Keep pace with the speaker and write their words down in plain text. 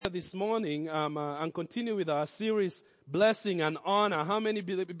this morning and continue with our series, Blessing and Honor. How many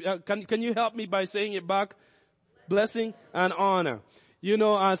believe, can you help me by saying it back? Blessing and Honor. You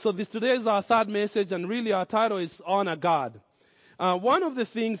know, so today is our third message, and really our title is Honor God. One of the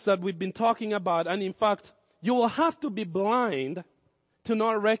things that we've been talking about, and in fact, you will have to be blind to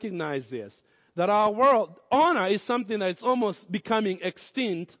not recognize this, that our world, honor is something that's almost becoming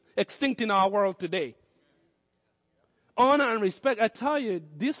extinct in our world today. Honor and respect, I tell you,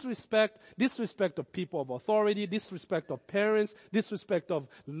 disrespect of people of authority, disrespect of parents, disrespect of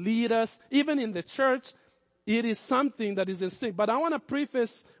leaders, even in the church, it is something that is extinct. But I want to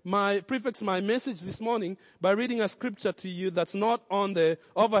prefix my message this morning by reading a scripture to you that's not on the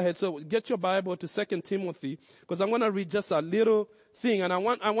overhead. So get your Bible to 2 Timothy, because I'm going to read just a little thing, and I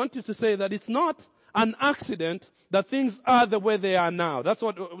want you to say that it's not an accident that things are the way they are now. That's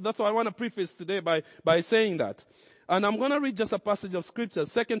what I want to preface today by saying that. And I'm going to read just a passage of scripture,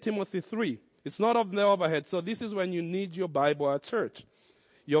 2 Timothy 3. It's not on the overhead, so this is when you need your Bible at church.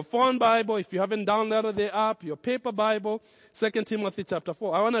 Your phone Bible, if you haven't downloaded the app, your paper Bible, 2 Timothy chapter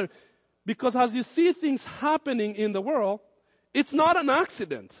 4. Because as you see things happening in the world, it's not an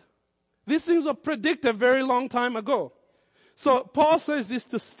accident. These things were predicted a very long time ago. So Paul says this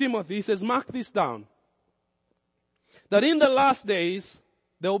to Timothy. He says, mark this down. That in the last days,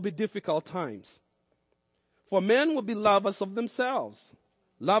 there will be difficult times. For men will be lovers of themselves,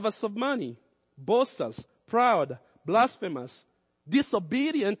 lovers of money, boasters, proud, blasphemous,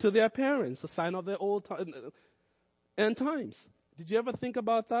 disobedient to their parents, a sign of the end times. Did you ever think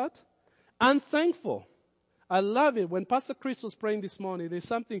about that? Unthankful. I love it. When Pastor Chris was praying this morning,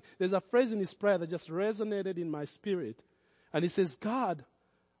 there's a phrase in his prayer that just resonated in my spirit. And he says, God,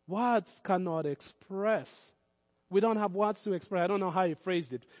 words cannot express. We don't have words to express. I don't know how he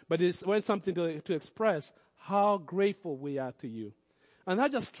phrased it, but it's when something to express how grateful we are to you. And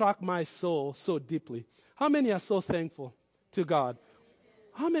that just struck my soul so deeply. How many are so thankful to God?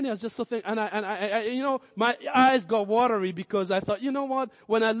 How many are just so thankful? And I you know, my eyes got watery because I thought, you know what?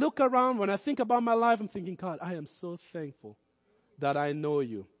 When I look around, when I think about my life, I'm thinking, God, I am so thankful that I know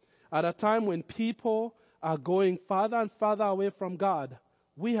you. At a time when people are going farther and farther away from God,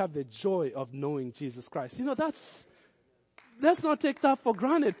 we have the joy of knowing Jesus Christ. You know, let's not take that for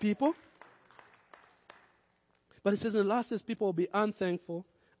granted, people. But it says in the last days, people will be unthankful,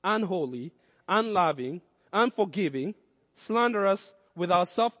 unholy, unloving, unforgiving, slanderous, without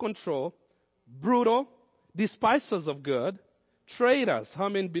self-control, brutal, despisers of good, traitors. How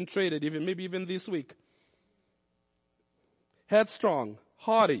many been traited, maybe even this week? Headstrong,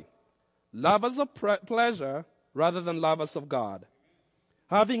 haughty, lovers of pleasure rather than lovers of God,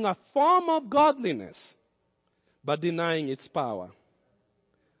 having a form of godliness, but denying its power.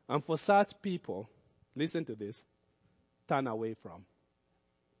 And for such people, listen to this, turn away from.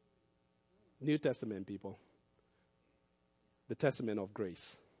 New Testament people. The testament of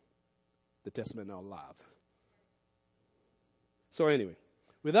grace. The testament of love. So anyway,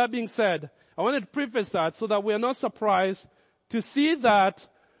 with that being said, I wanted to preface that so that we are not surprised to see that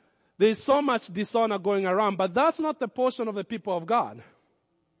there is so much dishonor going around, but that's not the portion of the people of God.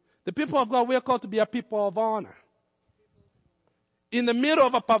 The people of God, we are called to be a people of honor. In the middle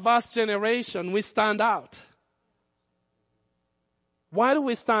of a perverse generation, we stand out. Why do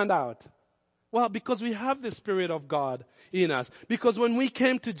we stand out? Well, because we have the Spirit of God in us. Because when we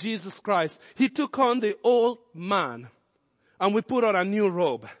came to Jesus Christ, He took on the old man and we put on a new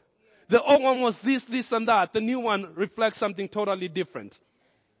robe. The old one was this and that. The new one reflects something totally different.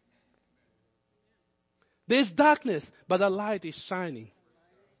 There's darkness, but the light is shining.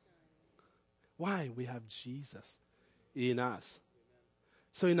 Why? We have Jesus in us.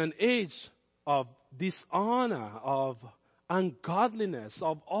 So in an age of dishonor, of ungodliness,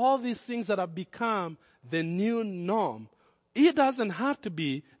 of all these things that have become the new norm, it doesn't have to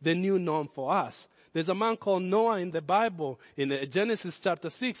be the new norm for us. There's a man called Noah in the Bible, in Genesis chapter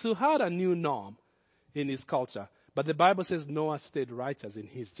 6, who had a new norm in his culture. But the Bible says Noah stayed righteous in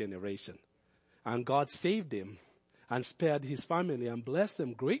his generation. And God saved him and spared his family and blessed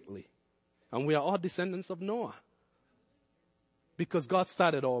them greatly. And we are all descendants of Noah. Because God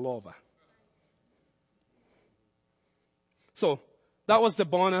started all over. So, that was the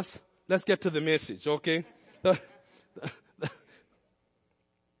bonus. Let's get to the message, okay?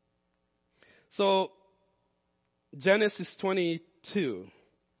 So, Genesis 22.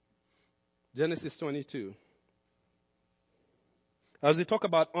 Genesis 22. As we talk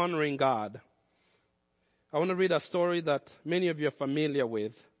about honoring God, I want to read a story that many of you are familiar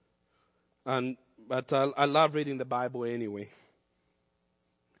with. But I love reading the Bible anyway.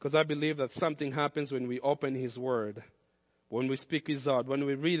 Because I believe that something happens when we open His Word When we speak his word, when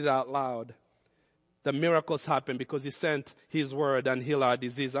we read it out loud, the miracles happen because he sent his word and healed our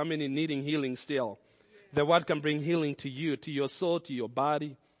disease. How many needing healing still? The word can bring healing to you, to your soul, to your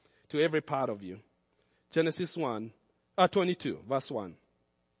body, to every part of you. Genesis 22, verse 1.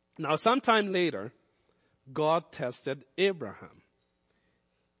 Now sometime later, God tested Abraham.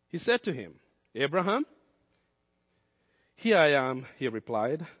 He said to him, Abraham? Here I am, he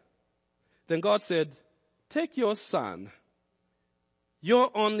replied. Then God said, take your son,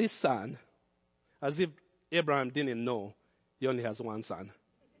 your only son, as if Abraham didn't know he only has one son,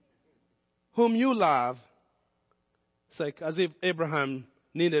 whom you love. It's like as if Abraham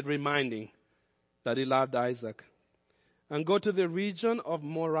needed reminding that he loved Isaac. And go to the region of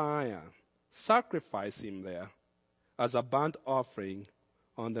Moriah. Sacrifice him there as a burnt offering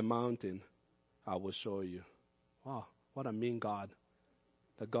on the mountain I will show you. Wow, what a mean God.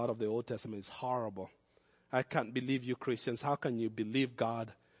 The God of the Old Testament is horrible. I can't believe you Christians. How can you believe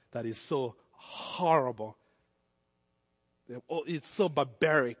God that is so horrible? It's so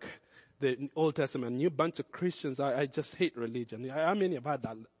barbaric, the Old Testament. You bunch of Christians, I just hate religion. How many have had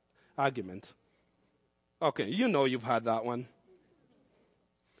that argument? Okay, you know you've had that one.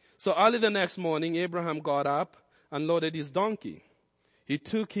 So early the next morning, Abraham got up and loaded his donkey. He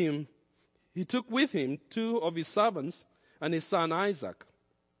took with him 2 of his servants and his son Isaac.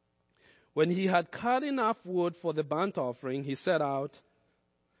 When he had cut enough wood for the burnt offering, he set out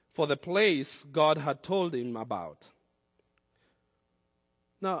for the place God had told him about.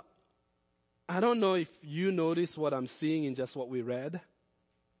 Now, I don't know if you notice what I'm seeing in just what we read.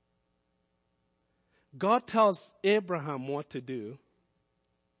 God tells Abraham what to do.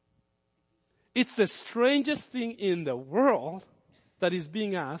 It's the strangest thing in the world that is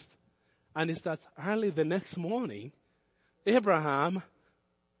being asked, and it's that early the next morning, Abraham,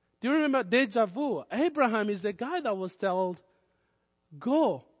 do you remember deja vu? Abraham is the guy that was told,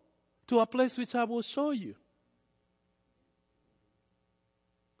 go to a place which I will show you.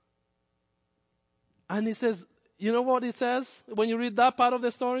 And he says, you know what he says when you read that part of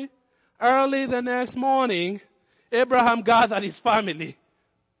the story? Early the next morning, Abraham gathered his family.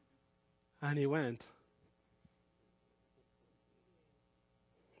 And he went.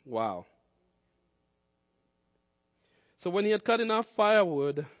 Wow. So when he had cut enough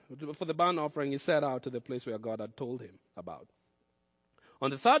firewood for the burnt offering, he set out to the place where God had told him about.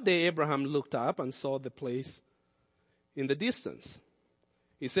 On the third day, Abraham looked up and saw the place in the distance.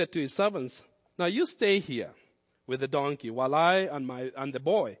 He said to his servants, now you stay here with the donkey while I and the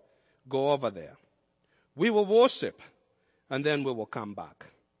boy go over there. We will worship and then we will come back.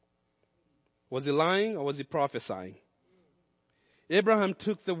 Was he lying or was he prophesying? Abraham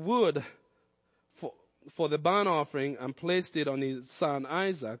took the wood for the burnt offering and placed it on his son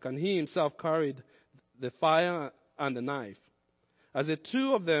Isaac, and he himself carried the fire and the knife. As the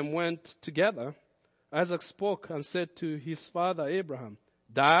 2 of them went together, Isaac spoke and said to his father Abraham,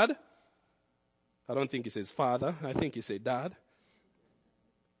 Dad? I don't think he says father. I think he said dad.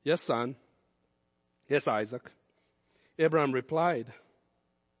 Yes, son. Yes, Isaac. Abraham replied,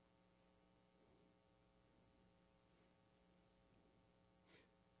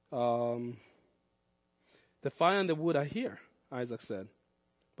 the fire and the wood are here, Isaac said,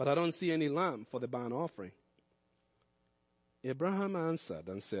 but I don't see any lamb for the burnt offering. Abraham answered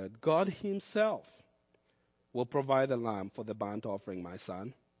and said, God himself will provide the lamb for the burnt offering, my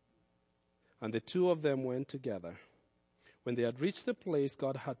son. And the 2 of them went together. When they had reached the place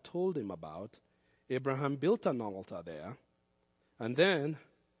God had told him about, Abraham built an altar there, and then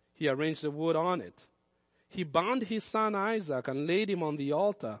he arranged the wood on it. He bound his son Isaac and laid him on the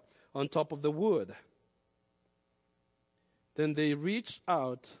altar on top of the wood. Then he reached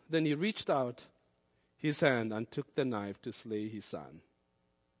out his hand and took the knife to slay his son.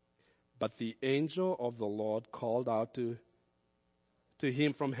 But the angel of the Lord called out to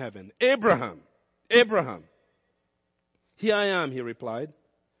him from heaven, Abraham, Abraham. Here I am, he replied.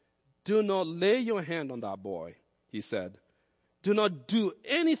 Do not lay your hand on that boy, he said. Do not do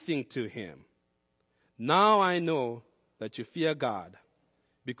anything to him. Now I know that you fear God,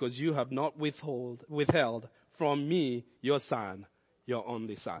 because you have not withheld from me your son, your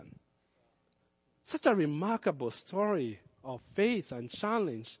only son. Such a remarkable story of faith and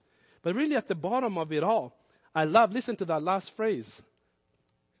challenge. But really at the bottom of it all, listen to that last phrase.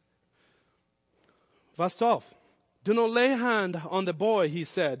 Verse 12. Do not lay hand on the boy, he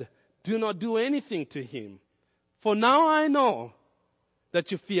said. Do not do anything to him. For now I know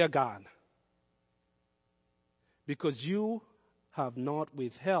that you fear God, because you have not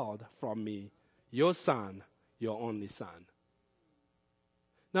withheld from me your son, your only son.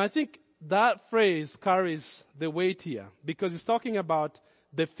 Now I think that phrase carries the weight here because it's talking about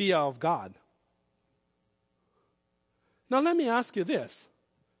the fear of God. Now let me ask you this.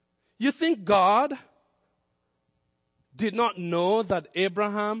 You think God did not know that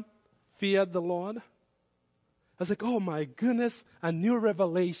Abraham feared the Lord? I was like, oh my goodness, a new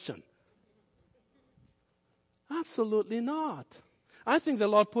revelation. Absolutely not. I think the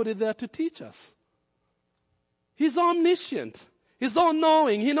Lord put it there to teach us. He's omniscient. He's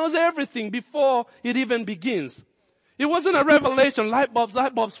all-knowing. He knows everything before it even begins. It wasn't a revelation, light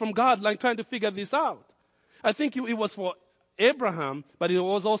bulbs from God, like trying to figure this out. I think it was for Abraham, but it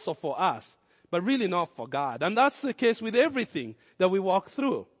was also for us, but really not for God. And that's the case with everything that we walk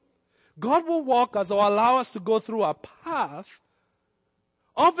through. God will walk us or allow us to go through a path,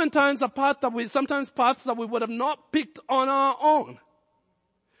 oftentimes sometimes paths that we would have not picked on our own.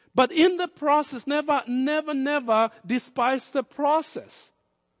 But in the process, never despise the process.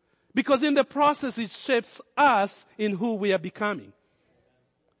 Because in the process, it shapes us in who we are becoming.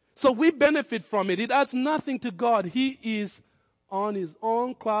 So we benefit from it. It adds nothing to God. He is on his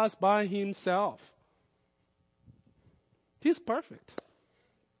own class by himself. He's perfect.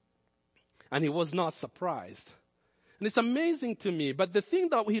 And he was not surprised. And it's amazing to me. But the thing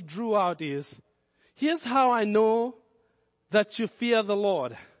that he drew out is, here's how I know that you fear the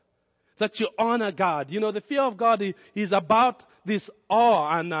Lord, that you honor God. You know, the fear of God is about this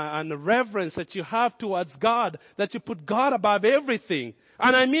awe and reverence that you have towards God, that you put God above everything.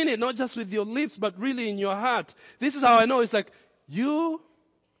 And I mean it not just with your lips, but really in your heart. This is how I know. It's like, you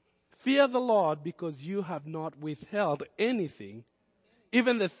fear the Lord because you have not withheld anything,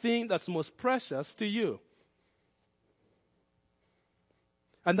 even the thing that's most precious to you.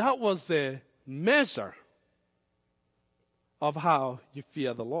 And that was the measure of how you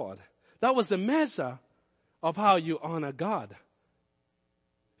fear the Lord. That was the measure of how you honor God.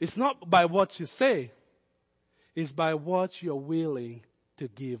 It's not by what you say. It's by what you're willing to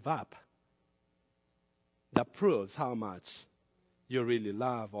give up. That proves how much you really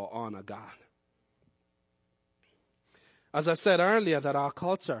love or honor God. As I said earlier, that our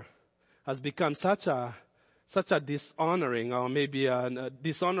culture has become such a dishonoring or maybe a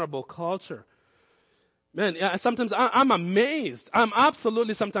dishonorable culture. Man, sometimes I'm amazed. I'm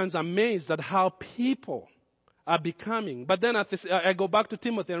absolutely sometimes amazed at how people are becoming. But then I go back to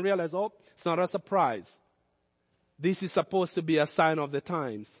Timothy and realize, it's not a surprise. This is supposed to be a sign of the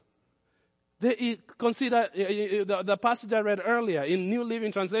times. Consider the passage I read earlier in New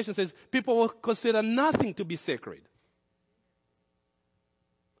Living Translation says, people will consider nothing to be sacred.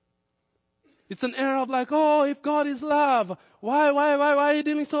 It's an era of like, if God is love, why are you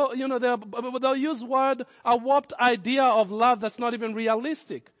doing so? You know, they'll use a warped idea of love that's not even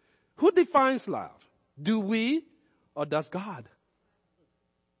realistic. Who defines love? Do we or does God?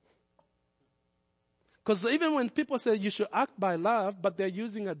 Because even when people say you should act by love, but they're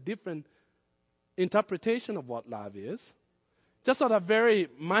using a different interpretation of what love is, just at a very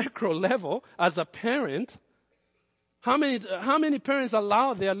micro level, as a parent, how many parents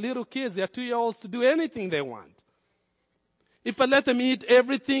allow their little kids, their 2-year-olds, to do anything they want? If I let them eat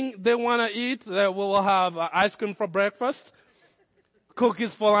everything they want to eat, they will have ice cream for breakfast,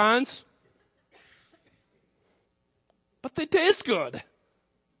 cookies for lunch. But they taste good.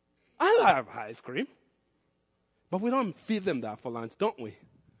 I love ice cream. But we don't feed them that for lunch, don't we?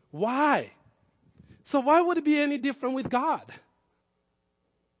 Why? So why would it be any different with God?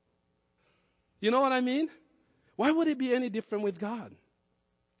 You know what I mean? Why would it be any different with God?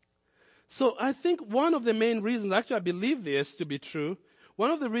 So I think one of the main reasons, actually I believe this to be true,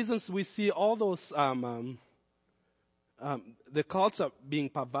 one of the reasons we see all those, the culture being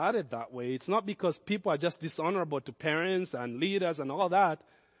perverted that way, it's not because people are just dishonorable to parents and leaders and all that.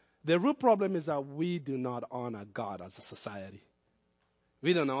 The root problem is that we do not honor God as a society.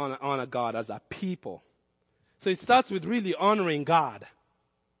 We don't honor God as a people. So it starts with really honoring God.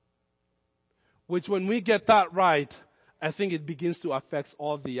 Which when we get that right, I think it begins to affect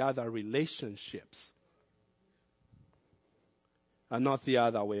all the other relationships. And not the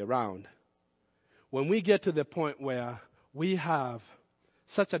other way around. When we get to the point where we have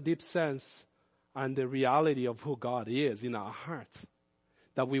such a deep sense and the reality of who God is in our hearts,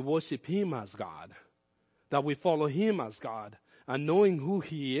 that we worship Him as God, that we follow Him as God, and knowing who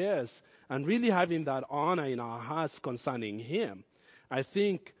He is, and really having that honor in our hearts concerning Him, I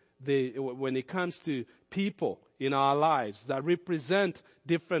think when it comes to people in our lives that represent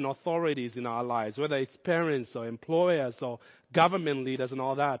different authorities in our lives, whether it's parents or employers or government leaders and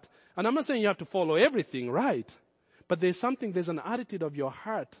all that. And I'm not saying you have to follow everything, right? But there's an attitude of your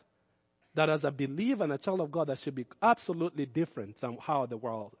heart that as a believer and a child of God that should be absolutely different than how the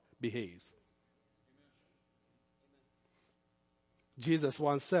world behaves. Jesus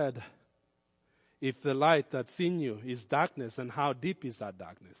once said, if the light that's in you is darkness, then how deep is that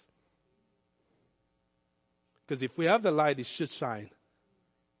darkness? Because if we have the light, it should shine.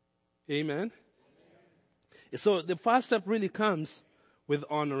 Amen? So the first step really comes with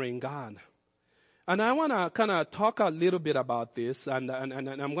honoring God. And I want to kind of talk a little bit about this, and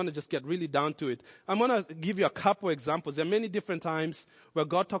I'm going to just get really down to it. I'm going to give you a couple examples. There are many different times where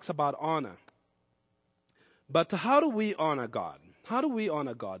God talks about honor. But how do we honor God? How do we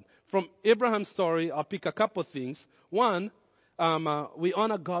honor God? From Abraham's story, I'll pick a couple things. One, we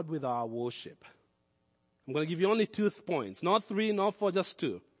honor God with our worship. I'm going to give you only 2 points. Not 3, not 4, just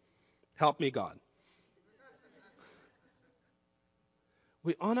 2. Help me, God.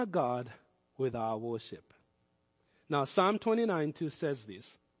 We honor God with our worship. Now, Psalm 29:2 says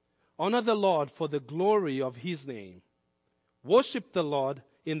this. Honor the Lord for the glory of His name. Worship the Lord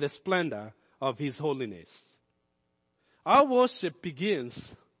in the splendor of His holiness. Our worship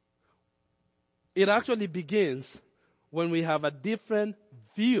it actually begins when we have a different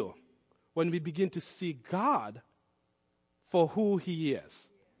view, when we begin to see God for who He is.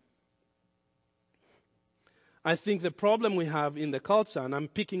 I think the problem we have in the culture, and I'm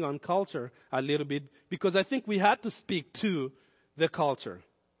picking on culture a little bit, because I think we had to speak to the culture.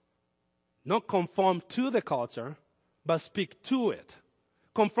 Not conform to the culture, but speak to it.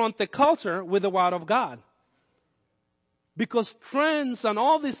 Confront the culture with the Word of God. Because trends and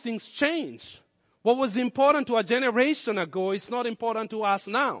all these things change. What was important to a generation ago is not important to us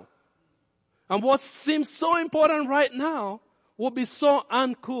now. And what seems so important right now will be so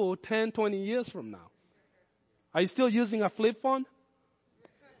uncool 10, 20 years from now. Are you still using a flip phone?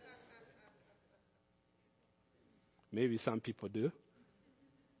 Maybe some people do.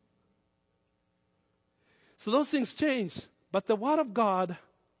 So those things change. But the Word of God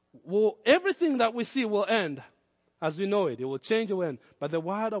everything that we see will end as we know it. It will change, it will end. But the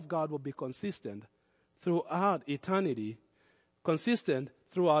Word of God will be consistent throughout eternity, consistent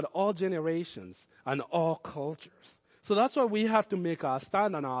throughout all generations and all cultures. So that's why we have to make our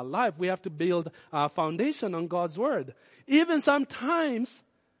stand on our life. We have to build our foundation on God's Word. Even sometimes,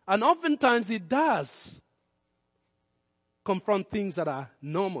 and oftentimes it does, confront things that are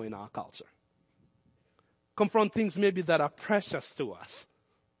normal in our culture. Confront things maybe that are precious to us.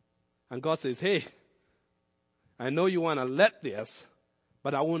 And God says, hey, I know you want to let this,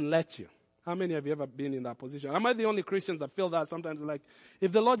 but I won't let you. How many of you ever been in that position? Am I the only Christians that feel that sometimes? Like,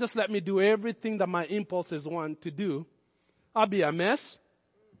 if the Lord just let me do everything that my impulses want to do, I'll be a mess.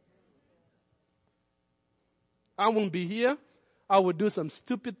 I won't be here. I will do some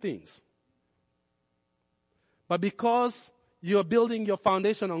stupid things. But because you're building your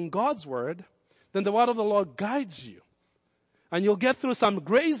foundation on God's Word, then the Word of the Lord guides you. And you'll get through some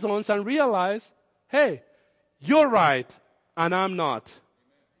gray zones and realize, hey, you're right and I'm not.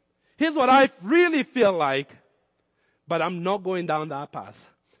 Here's what I really feel like, but I'm not going down that path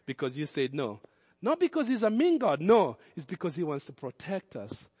because you said no. Not because He's a mean God. No, it's because He wants to protect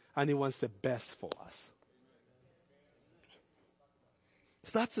us and He wants the best for us.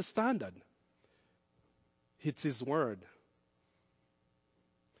 So that's the standard. It's His Word.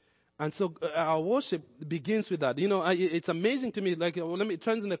 And so our worship begins with that. You know, it's amazing to me, like,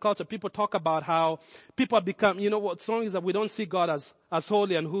 trends in the culture, people talk about how people have become, you know, what's wrong is that we don't see God as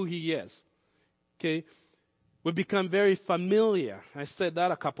holy and who He is. Okay? We become very familiar. I said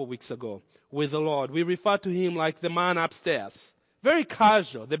that a couple weeks ago with the Lord. We refer to Him like the man upstairs. Very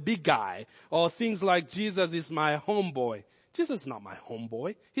casual, the big guy. Or things like Jesus is my homeboy. Jesus is not my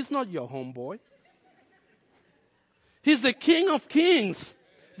homeboy. He's not your homeboy. He's the King of Kings.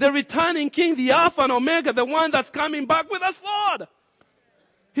 The returning King, the Alpha and Omega, the one that's coming back with us, Lord.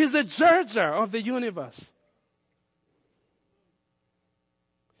 He's the judger of the universe.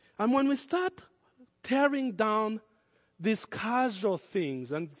 And when we start tearing down these casual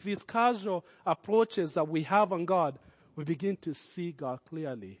things and these casual approaches that we have on God, we begin to see God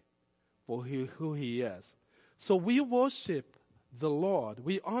clearly for who He is. So we worship the Lord.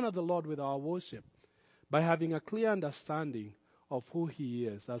 We honor the Lord with our worship by having a clear understanding of who He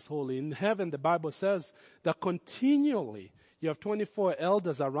is as holy. In heaven, the Bible says that continually you have 24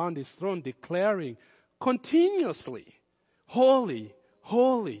 elders around His throne declaring continuously, holy,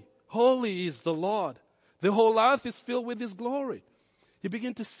 holy, holy is the Lord. The whole earth is filled with His glory. You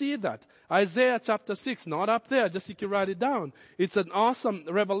begin to see that. Isaiah chapter 6, not up there, just you can write it down. It's an awesome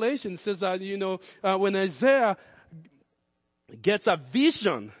revelation. It says that, when Isaiah gets a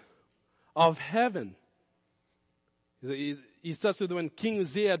vision of heaven, he starts with when King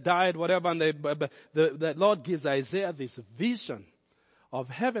Uzziah died, whatever, and the Lord gives Isaiah this vision of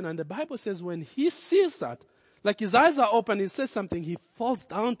heaven. And the Bible says when he sees that, like his eyes are open, he says something, he falls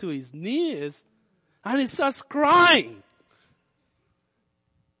down to his knees and he starts crying.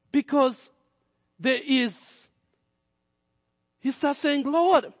 Because he starts saying,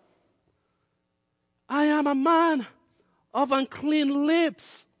 Lord, I am a man of unclean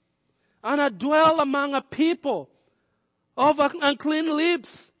lips, and I dwell among a people of unclean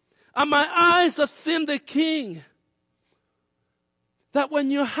lips, and my eyes have seen the King. That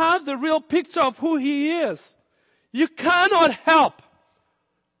when you have the real picture of who he is, you cannot help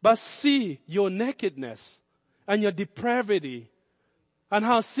but see your nakedness and your depravity and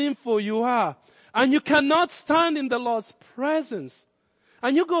how sinful you are. And you cannot stand in the Lord's presence.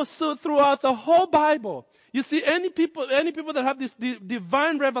 And you go throughout the whole Bible. You see, any people that have this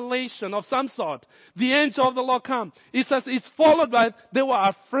divine revelation of some sort, the angel of the Lord come. It says it's followed by, they were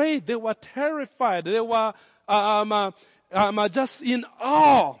afraid, they were terrified, they were just in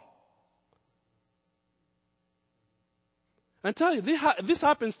awe. I tell you, this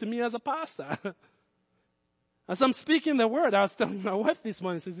happens to me as a pastor. As I'm speaking the word, I was telling my wife this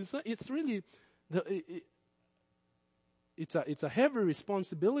morning, says it's a heavy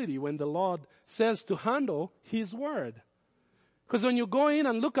responsibility when the Lord says to handle his word. Because when you go in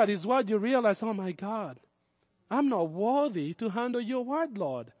and look at his word, you realize, oh my God, I'm not worthy to handle your word,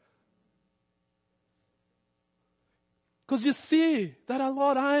 Lord. Because you see that,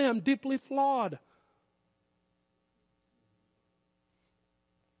 Lord, I am deeply flawed.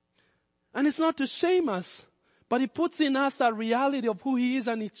 And it's not to shame us, but he puts in us that reality of who he is,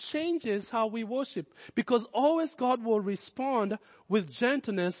 and it changes how we worship. Because always God will respond with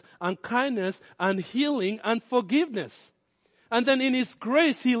gentleness and kindness and healing and forgiveness. And then in his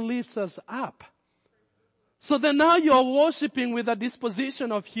grace, he lifts us up. So then now you're worshiping with a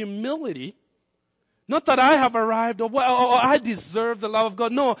disposition of humility. Not that I have arrived or I deserve the love of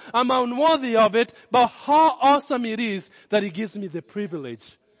God. No, I'm unworthy of it. But how awesome it is that he gives me the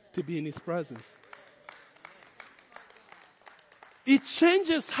privilege to be in his presence. It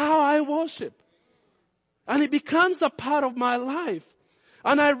changes how I worship. And it becomes a part of my life.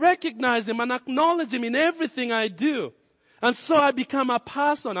 And I recognize him and acknowledge him in everything I do. And so I become a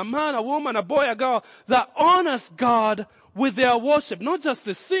person, a man, a woman, a boy, a girl that honors God with their worship. Not just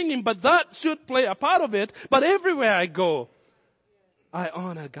the singing, but that should play a part of it. But everywhere I go, I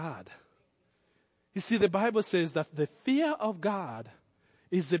honor God. You see, the Bible says that the fear of God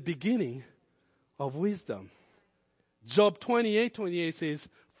is the beginning of wisdom. Job 28:28 says,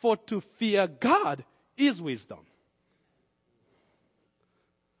 for to fear God is wisdom.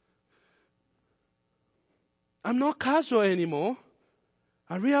 I'm not casual anymore.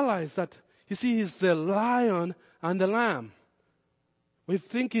 I realize that, you see, he's the lion and the lamb. We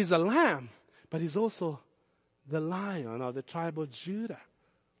think he's a lamb, but he's also the lion of the tribe of Judah.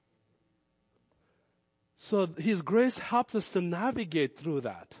 So his grace helps us to navigate through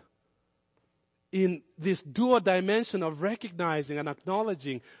that. In this dual dimension of recognizing and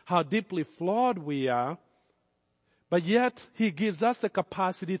acknowledging how deeply flawed we are, but yet he gives us the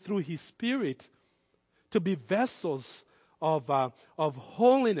capacity through his Spirit to be vessels of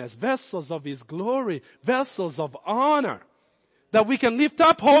holiness, vessels of his glory, vessels of honor. That we can lift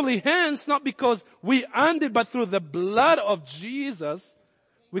up holy hands, not because we earned it, but through the blood of Jesus,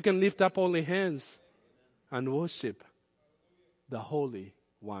 we can lift up holy hands and worship the Holy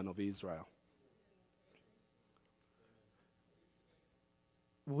One of Israel.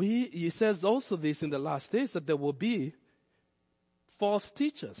 He says also this in the last days, that there will be false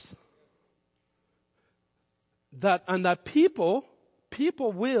teachers. That people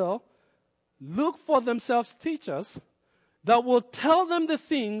will look for themselves teachers that will tell them the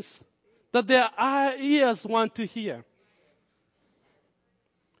things that their ears want to hear.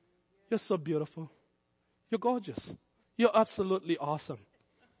 You're so beautiful. You're gorgeous. You're absolutely awesome.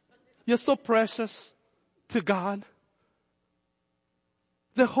 You're so precious to God.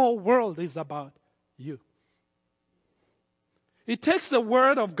 The whole world is about you. It takes the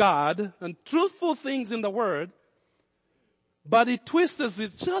word of God and truthful things in the word, but it twists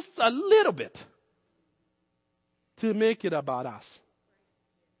it just a little bit to make it about us.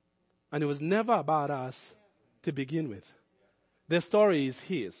 And it was never about us to begin with. The story is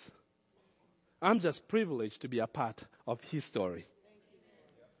his. I'm just privileged to be a part of his story.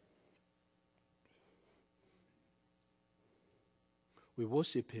 We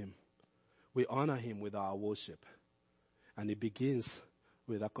worship him. We honor him with our worship. And it begins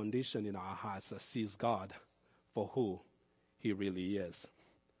with a condition in our hearts that sees God for who he really is.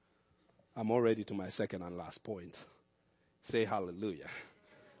 I'm already to my second and last point. Say hallelujah.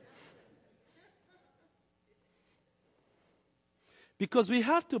 Because we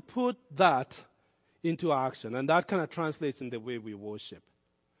have to put that into action, and that kind of translates in the way we worship.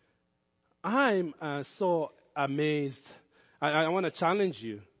 I'm so amazed. I want to challenge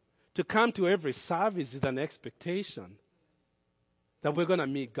you to come to every service with an expectation that we're going to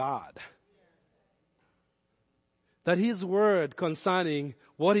meet God. That His word concerning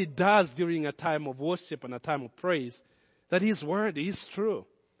what He does during a time of worship and a time of praise, that His word is true.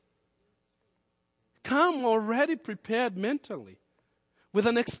 Come already prepared mentally with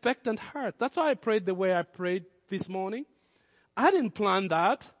an expectant heart. That's why I prayed the way I prayed this morning. I didn't plan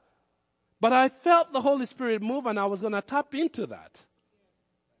that, but I felt the Holy Spirit move and I was going to tap into that.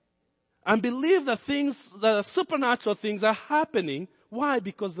 And believe that things, that supernatural things are happening. Why?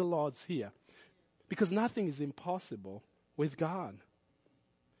 Because the Lord's here. Because nothing is impossible with God.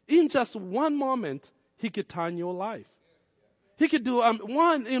 In just one moment, He could turn your life. He could do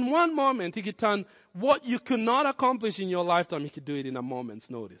in one moment, He could turn what you could not accomplish in your lifetime, He could do it in a moment's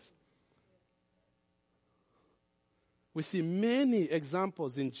notice. We see many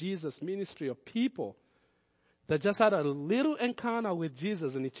examples in Jesus' ministry of people that just had a little encounter with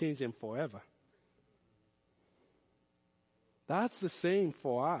Jesus and He changed them forever. That's the same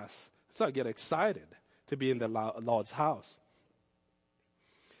for us. So I get excited to be in the Lord's house.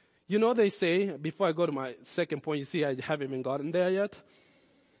 You know, they say, before I go to my second point, you see I haven't even gotten there yet.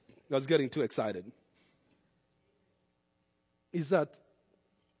 I was getting too excited. Is that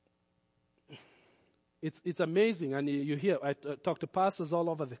it's amazing, and you hear, I talk to pastors all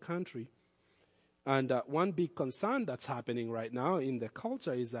over the country, and one big concern that's happening right now in the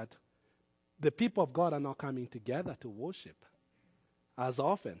culture is that the people of God are not coming together to worship as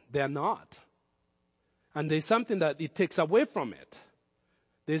often. They're not. And there's something that it takes away from it.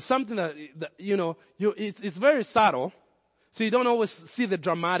 There's something that it's very subtle, so you don't always see the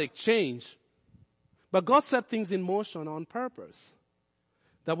dramatic change. But God set things in motion on purpose.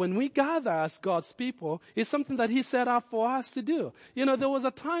 That when we gather as God's people, it's something that He set up for us to do. You know, there was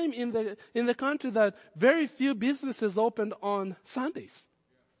a time in the country that very few businesses opened on Sundays.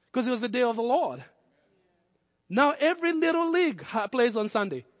 Because it was the day of the Lord. Now every little league plays on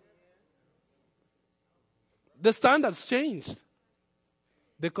Sunday. The standards changed.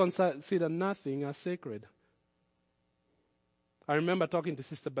 They consider nothing as sacred. I remember talking to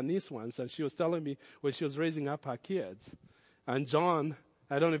Sister Bernice once, and she was telling me when she was raising up her kids. And John,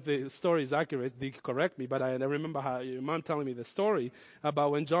 I don't know if the story is accurate, they correct me, but I remember your mom telling me the story about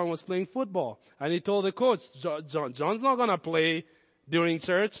when John was playing football. And he told the coach, John's not going to play during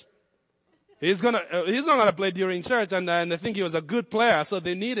church. He's not going to play during church. And I think he was a good player, so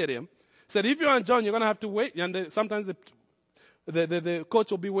they needed him. Said, if you want John, you're going to have to wait. And sometimes the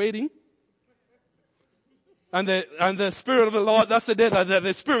coach will be waiting. And the Spirit of the Lord, that's the day that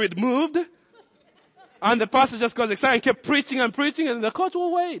the Spirit moved. And the pastor just got excited and kept preaching and preaching, and the coach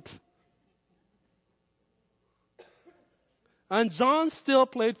will wait. And John still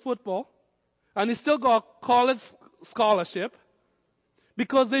played football, and he still got college scholarship,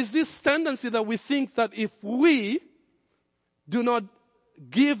 because there's this tendency that we think that if we do not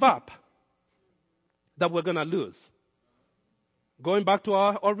give up, that we're going to lose. Going back to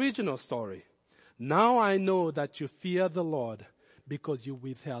our original story. Now I know that you fear the Lord because you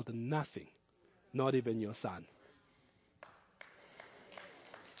withheld nothing, not even your son.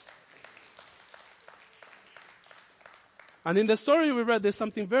 And in the story we read, there's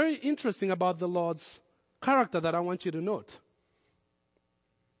something very interesting about the Lord's character that I want you to note.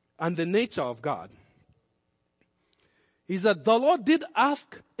 And the nature of God. Is that the Lord did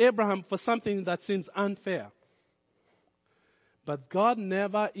ask Abraham for something that seems unfair. But God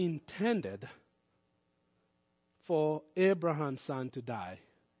never intended for Abraham's son to die.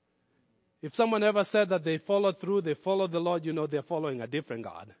 If someone ever said that they followed through, they followed the Lord, you know they're following a different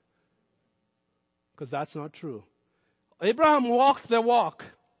God. Because that's not true. Abraham walked the walk.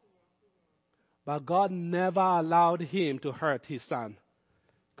 But God never allowed him to hurt his son.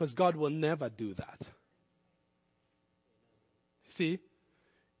 Because God will never do that. See?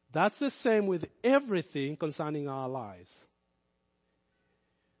 That's the same with everything concerning our lives.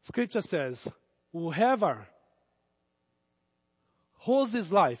 Scripture says, whoever holds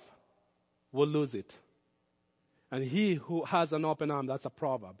his life will lose it. And he who has an open arm, that's a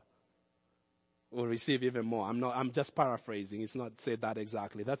proverb, will receive even more. I'm just paraphrasing. It's not said that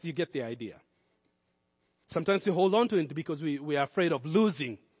exactly. You get the idea. Sometimes we hold on to it because we are afraid of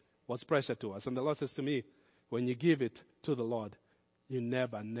losing what's precious to us. And the Lord says to me, when you give it to the Lord, you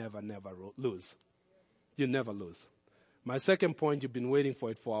never, never, never lose. You never lose. My second point, you've been waiting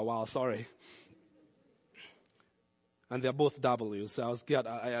for it for a while, sorry. And they're both W's, so I'll get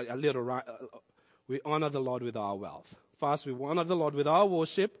a little we honor the Lord with our wealth. First, we honor the Lord with our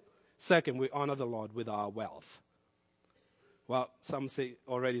worship. Second, we honor the Lord with our wealth. Well, some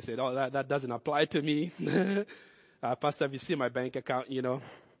already said, oh, that doesn't apply to me. Pastor, if you see my bank account,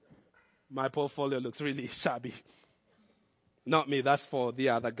 my portfolio looks really shabby. Not me, that's for the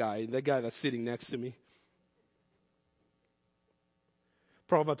other guy, the guy that's sitting next to me.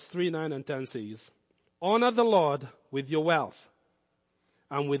 Proverbs 3:9 and 10 says, honor the Lord with your wealth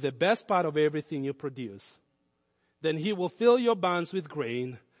and with the best part of everything you produce. Then he will fill your barns with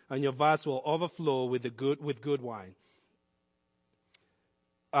grain and your vats will overflow with good wine.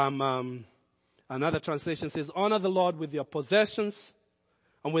 Another translation says, honor the Lord with your possessions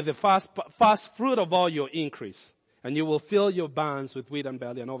and with the first fruit of all your increase. And you will fill your barns with wheat and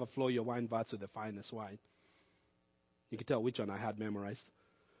barley and overflow your wine vats with the finest wine. You can tell which one I had memorized.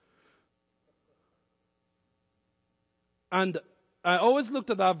 And I always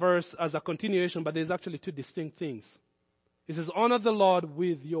looked at that verse as a continuation, but there's actually two distinct things. It says, honor the Lord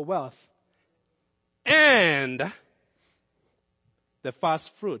with your wealth and the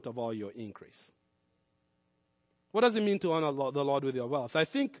first fruit of all your increase. What does it mean to honor the Lord with your wealth? I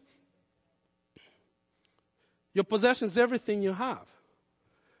think your possessions, everything you have.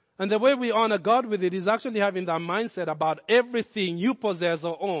 And the way we honor God with it is actually having that mindset about everything you possess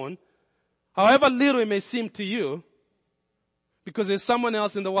or own, however little it may seem to you, because there's someone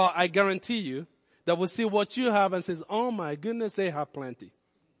else in the world, I guarantee you, that will see what you have and says, oh my goodness, they have plenty.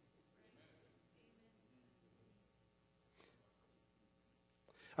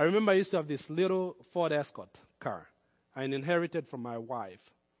 I remember I used to have this little Ford Escort car I inherited from my wife.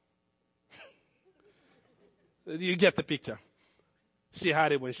 You get the picture. She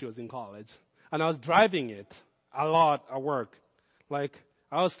had it when she was in college. And I was driving it a lot at work. Like,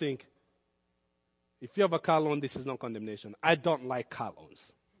 I was thinking, if you have a car loan, this is not condemnation. I don't like car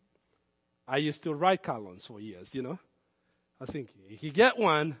loans. I used to write car loans for years, I was thinking, if you get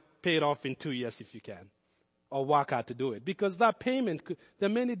one, pay it off in 2 years if you can. Or work hard to do it. Because that payment, there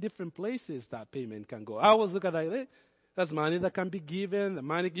are many different places that payment can go. I always look at that, that's money that can be given, the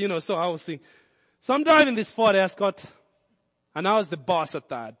money, so I was thinking. So I'm driving this Ford Escort, and I was the boss at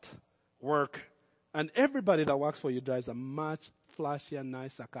that work. And everybody that works for you drives a much flashier,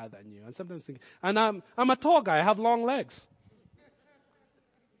 nicer car than you. And sometimes thinking, and I'm a tall guy, I have long legs.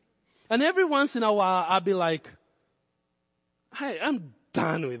 And every once in a while, I'll be like, hey, I'm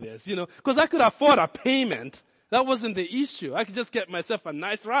done with this, because I could afford a payment. That wasn't the issue. I could just get myself a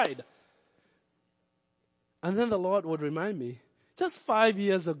nice ride. And then the Lord would remind me, just 5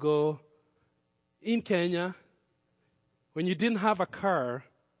 years ago in Kenya, when you didn't have a car,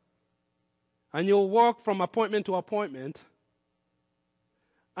 and you'll walk from appointment to appointment,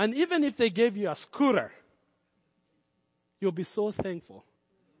 and even if they gave you a scooter, you'll be so thankful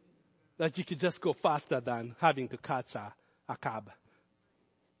that you could just go faster than having to catch a cab.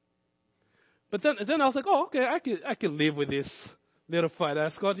 But then I was like, oh, okay, I can live with this little Ford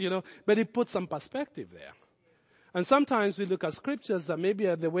Escort, but it puts some perspective there. And sometimes we look at scriptures that maybe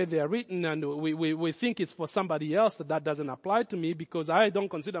are the way they are written and we think it's for somebody else that doesn't apply to me because I don't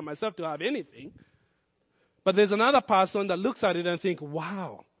consider myself to have anything. But there's another person that looks at it and think,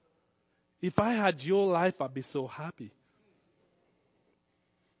 wow, if I had your life, I'd be so happy.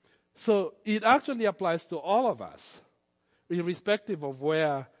 So it actually applies to all of us, irrespective of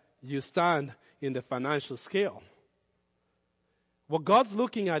where you stand in the financial scale. What God's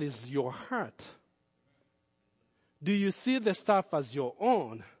looking at is your heart. Do you see the stuff as your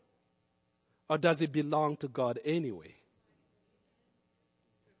own, or does it belong to God anyway?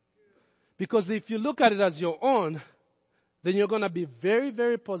 Because if you look at it as your own, then you're going to be very,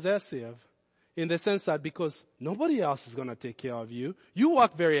 very possessive in the sense that because nobody else is going to take care of you, you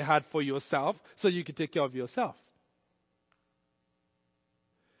work very hard for yourself so you can take care of yourself.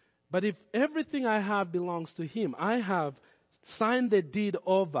 But if everything I have belongs to Him, I have signed the deed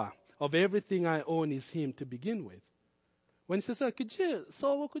over of everything I own is Him to begin with. When he says, could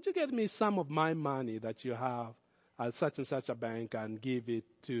you get me some of my money that you have at such and such a bank and give it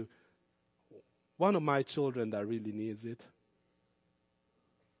to one of my children that really needs it?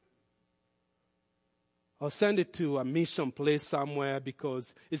 Or send it to a mission place somewhere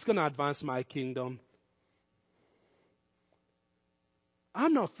because it's going to advance my kingdom.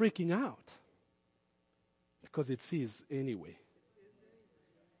 I'm not freaking out because it's His anyway.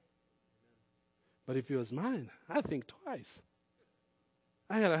 But if it was mine, I'd think twice.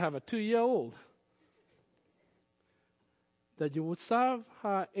 I had to have a 2-year-old that you would serve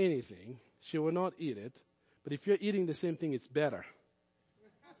her anything, she will not eat it. But if you're eating the same thing, it's better.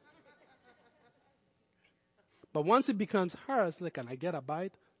 But once it becomes hers, like, can I get a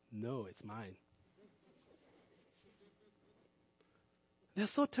bite? No, it's mine. They're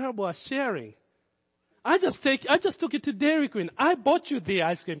so terrible at sharing. I just took it to Dairy Queen. I bought you the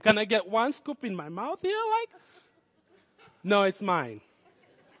ice cream. Can I get one scoop in my mouth here? No, it's mine.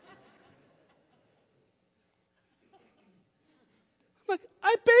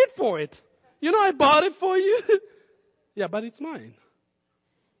 I paid for it. I bought it for you. Yeah, but it's mine.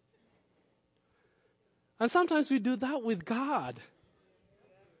 And sometimes we do that with God.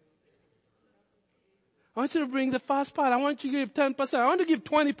 I want you to bring the first part. I want you to give 10%. I want to give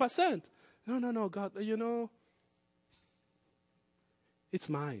 20%. No, God, it's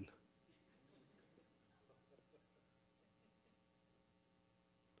mine.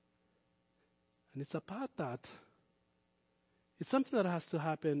 And it's a part that it's something that has to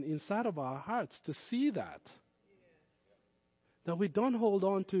happen inside of our hearts to see that. That we don't hold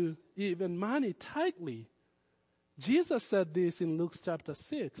on to even money tightly. Jesus said this in Luke chapter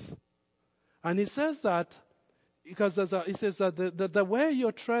 6. And he says that, because he says that where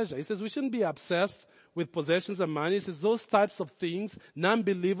your treasure, he says we shouldn't be obsessed with possessions and money. He says those types of things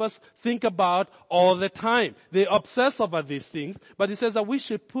non-believers think about all the time. They obsess over these things. But he says that we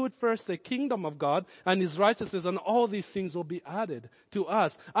should put first the kingdom of God and his righteousness, and all these things will be added to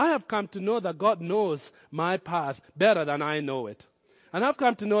us. I have come to know that God knows my path better than I know it. And I've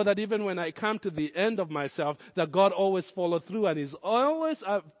come to know that even when I come to the end of myself, that God always follows through and is always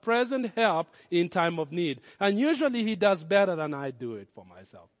a present help in time of need. And usually he does better than I do it for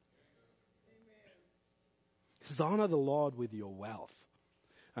myself. He says, honor the Lord with your wealth.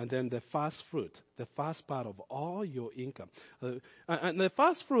 And then the first fruit, the first part of all your income. And the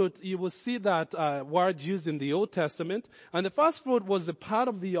first fruit, you will see that word used in the Old Testament. And the first fruit was the part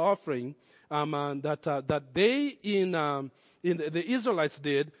of the offering that they the Israelites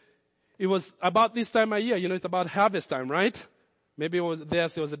did. It was about this time of year. It's about harvest time, right? Maybe it was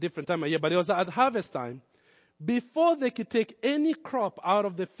a different time of year, but it was at harvest time. Before they could take any crop out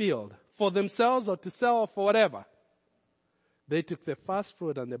of the field for themselves or to sell or for whatever, they took the first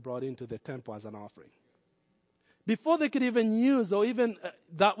fruit and they brought into the temple as an offering. Before they could even use or even,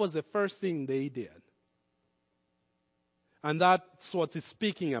 that was the first thing they did. And that's what it's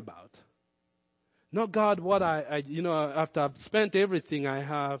speaking about. Not God, what after I've spent everything I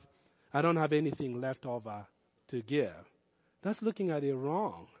have, I don't have anything left over to give. That's looking at it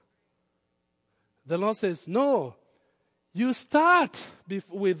wrong. The Lord says, no, you start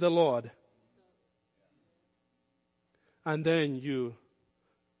with the Lord. And then you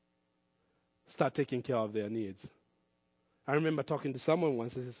start taking care of their needs. I remember talking to someone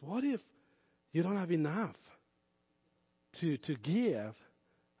once, he says, what if you don't have enough to give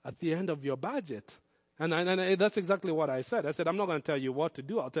at the end of your budget? And that's exactly what I said. I said, I'm not going to tell you what to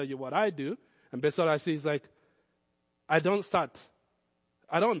do. I'll tell you what I do. And based on what I see, it's like, I don't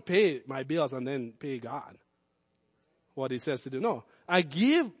pay my bills and then pay God what he says to do. No, I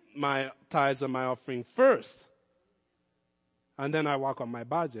give my tithes and my offering first. And then I work on my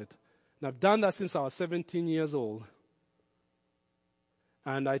budget. And I've done that since I was 17 years old.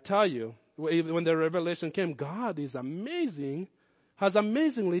 And I tell you, when the revelation came, God is amazing, has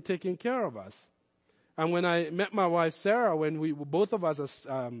amazingly taken care of us. And when I met my wife Sarah, when we were both of us as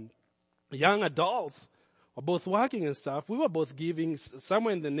young adults, were both working and stuff, we were both giving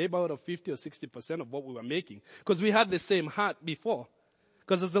somewhere in the neighborhood of 50 or 60% of what we were making. Because we had the same heart before.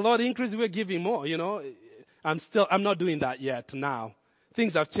 Because as the Lord increased, we were giving more, I'm not doing that yet now.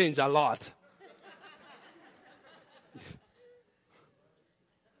 Things have changed a lot.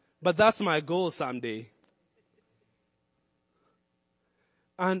 But that's my goal someday.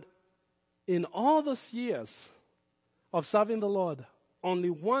 And in all those years of serving the Lord,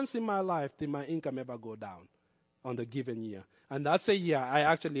 only once in my life did my income ever go down on the given year. And that's a year I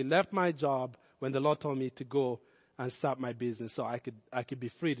actually left my job when the Lord told me to go and start my business so I could be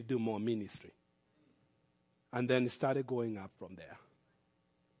free to do more ministry. And then it started going up from there.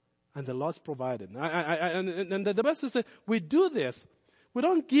 And the Lord's provided. And the best is that we do this. We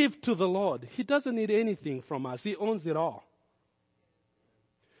don't give to the Lord. He doesn't need anything from us. He owns it all.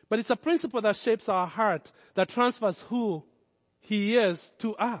 But it's a principle that shapes our heart, that transfers who He is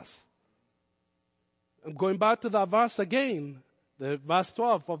to us. I'm going back to that verse again, the verse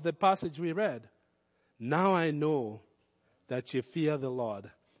 12 of the passage we read. Now I know that you fear the Lord,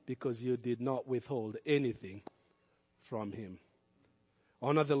 because you did not withhold anything from Him.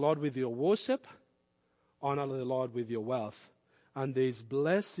 Honor the Lord with your worship. Honor the Lord with your wealth. And there's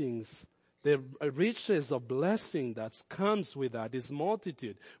blessings, the riches of blessing that comes with that is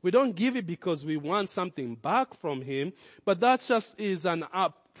multitude. We don't give it because we want something back from Him, but that just is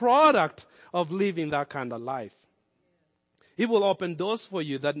a product of living that kind of life. He will open doors for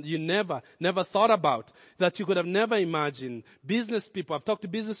you that you never thought about, that you could have never imagined. Business people, I've talked to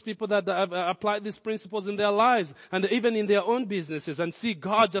business people that have applied these principles in their lives and even in their own businesses and see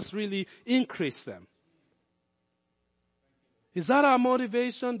God just really increase them. Is that our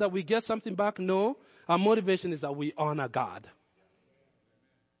motivation, that we get something back? No. Our motivation is that we honor God.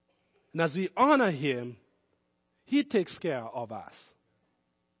 And as we honor Him, He takes care of us.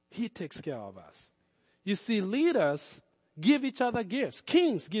 He takes care of us. You see, leaders give each other gifts.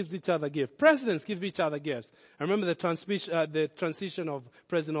 Kings give each other gifts. Presidents give each other gifts. I remember the transition of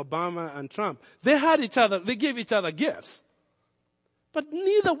President Obama and Trump. They gave each other gifts. But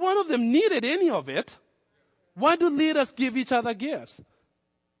neither one of them needed any of it. Why do leaders give each other gifts?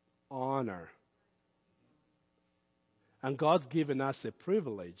 Honor. And God's given us a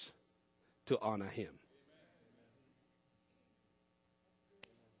privilege to honor Him.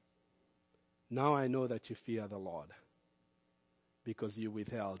 Now I know that you fear the Lord, because you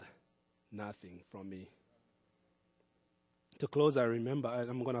withheld nothing from me. To close, I'm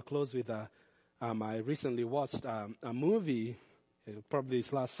going to close with I recently watched a movie, probably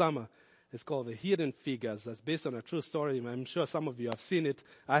this last summer. It's called The Hidden Figures. That's based on a true story. I'm sure some of you have seen it.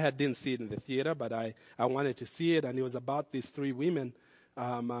 Didn't see it in the theater, but I wanted to see it. And it was about these three women,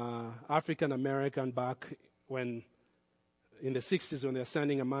 African American, back when in the 60s, when they're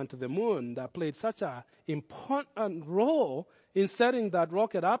sending a man to the moon, that played such an important role in setting that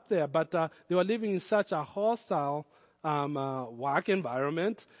rocket up there. But they were living in such a hostile work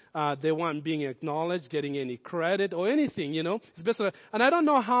environment. They weren't being acknowledged, getting any credit or anything, It's basically, and I don't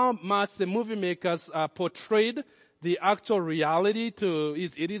know how much the movie makers portrayed the actual reality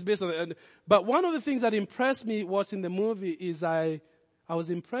it is based on, but one of the things that impressed me watching the movie is I was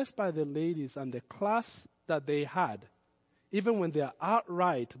impressed by the ladies and the class that they had, even when they are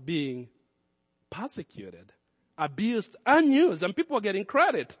outright being persecuted, abused, and used, and people are getting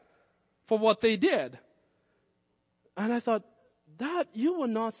credit for what they did. And I thought, that you will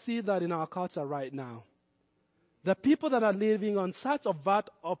not see that in our culture right now. The people that are living on such overt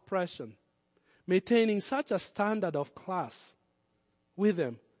oppression, maintaining such a standard of class with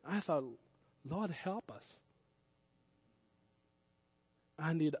them. I thought, Lord, help us.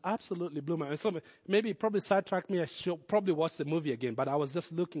 And it absolutely blew my mind. So maybe it probably sidetracked me. I should probably watch the movie again. But I was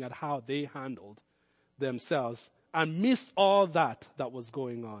just looking at how they handled themselves and missed all that was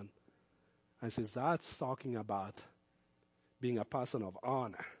going on. And says, that's talking about being a person of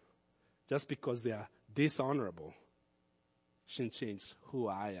honor. Just because they are dishonorable shouldn't change who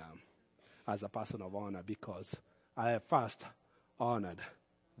I am as a person of honor, because I have first honored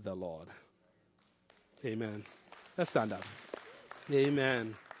the Lord. Amen. Let's stand up.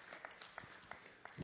 Amen.